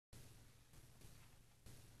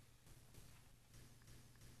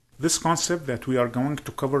This concept that we are going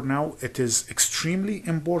to cover now, it is extremely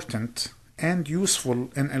important and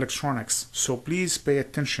useful in electronics, so please pay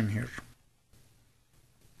attention here.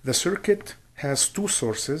 The circuit has two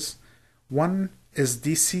sources. One is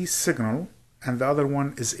DC signal and the other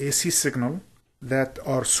one is AC signal that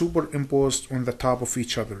are superimposed on the top of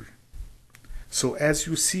each other. So as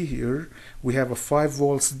you see here, we have a 5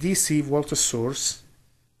 volts DC voltage source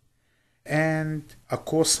and a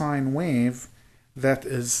cosine wave that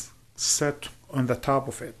is set on the top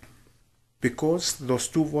of it. Because those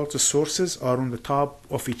two voltage sources are on the top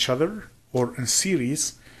of each other or in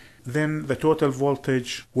series, then the total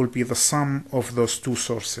voltage will be the sum of those two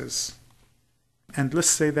sources. And let's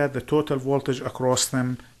say that the total voltage across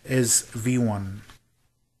them is V1.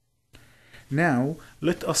 Now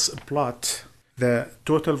let us plot the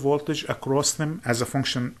total voltage across them as a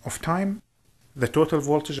function of time. The total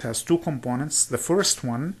voltage has two components. The first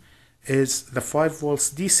one is the 5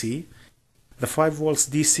 volts DC. The 5 volts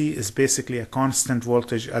DC is basically a constant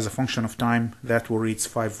voltage as a function of time that will reach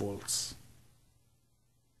 5 volts.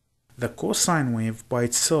 The cosine wave by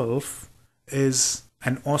itself is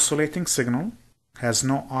an oscillating signal, has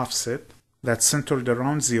no offset, that's centered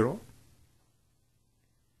around 0.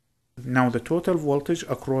 Now the total voltage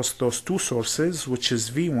across those two sources, which is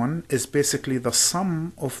V1, is basically the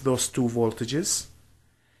sum of those two voltages,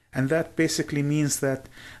 and that basically means that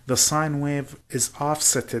the sine wave is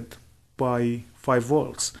offsetted by 5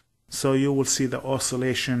 volts. So you will see the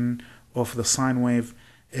oscillation of the sine wave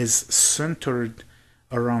is centered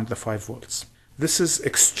around the 5 volts. This is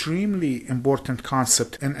extremely important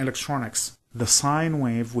concept in electronics. The sine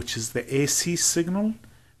wave, which is the AC signal,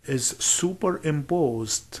 is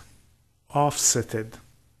superimposed, offsetted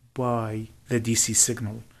by the DC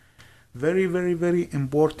signal. Very, very, very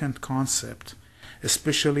important concept,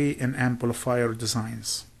 especially in amplifier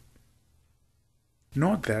designs.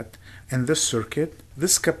 Note that in this circuit,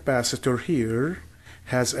 this capacitor here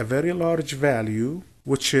has a very large value,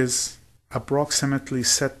 which is approximately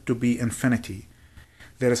set to be infinity.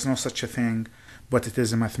 There is no such a thing, but it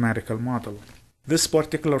is a mathematical model. This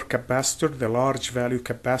particular capacitor, the large value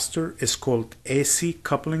capacitor, is called AC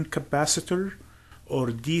coupling capacitor or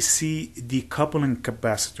DC decoupling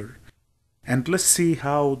capacitor. And let's see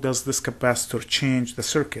how does this capacitor change the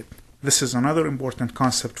circuit. This is another important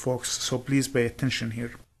concept, folks, so please pay attention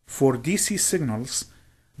here. For DC signals,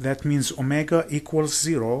 that means omega equals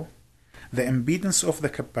 0. The impedance of the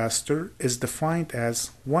capacitor is defined as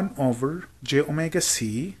 1 over j omega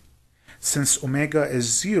c. Since omega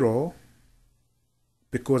is 0,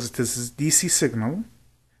 because it is a DC signal,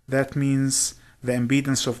 that means the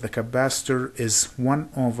impedance of the capacitor is 1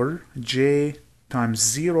 over j times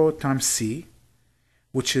 0 times c,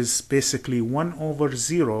 which is basically 1 over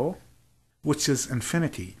 0, which is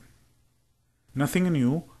infinity. Nothing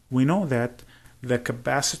new. We know that the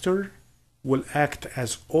capacitor will act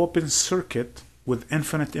as open circuit with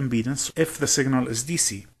infinite impedance if the signal is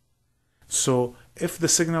DC. So if the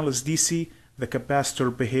signal is DC, the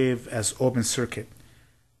capacitor behaves as open circuit.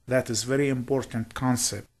 That is very important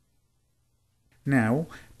concept. Now,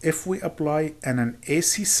 if we apply an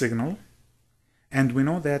AC signal, and we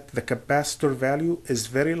know that the capacitor value is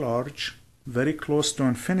very large, very close to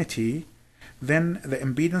infinity, then the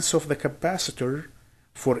impedance of the capacitor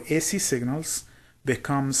for AC signals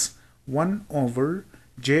becomes 1 over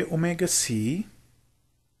j omega c,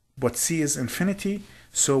 but c is infinity,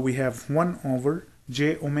 so we have 1 over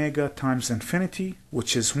j omega times infinity,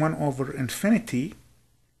 which is 1 over infinity,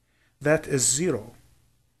 that is 0.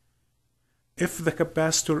 If the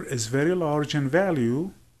capacitor is very large in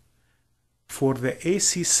value, for the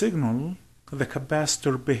AC signal, the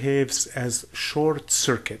capacitor behaves as short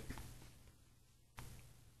circuit.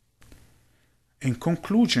 In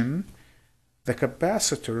conclusion, the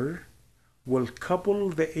capacitor will couple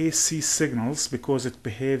the AC signals because it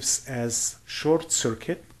behaves as short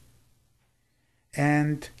circuit,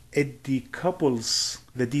 and it decouples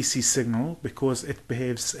the DC signal because it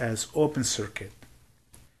behaves as open circuit.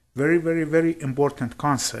 Very, very, very important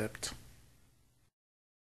concept.